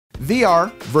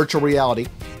VR, virtual reality,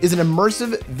 is an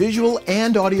immersive visual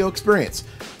and audio experience,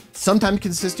 sometimes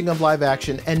consisting of live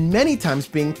action and many times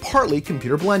being partly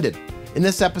computer blended. In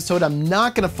this episode, I'm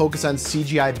not going to focus on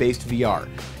CGI-based VR,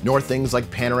 nor things like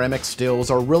panoramic stills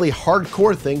or really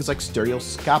hardcore things like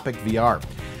stereoscopic VR.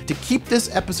 To keep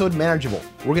this episode manageable,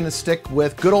 we're going to stick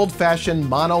with good old-fashioned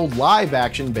mono live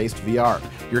action-based VR.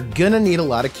 You're going to need a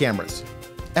lot of cameras.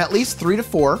 At least 3 to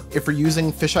 4 if you're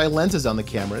using fisheye lenses on the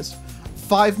cameras,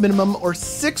 5 minimum or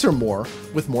 6 or more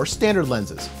with more standard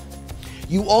lenses.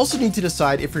 You also need to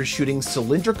decide if you're shooting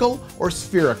cylindrical or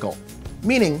spherical,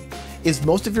 meaning, is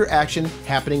most of your action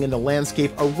happening in the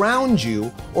landscape around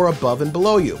you or above and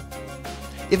below you?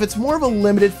 If it's more of a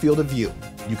limited field of view,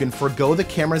 you can forego the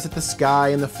cameras at the sky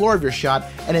and the floor of your shot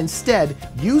and instead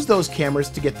use those cameras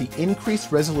to get the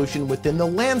increased resolution within the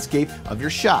landscape of your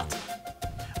shot.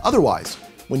 Otherwise,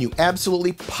 when you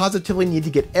absolutely positively need to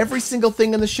get every single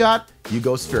thing in the shot, you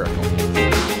go spherical.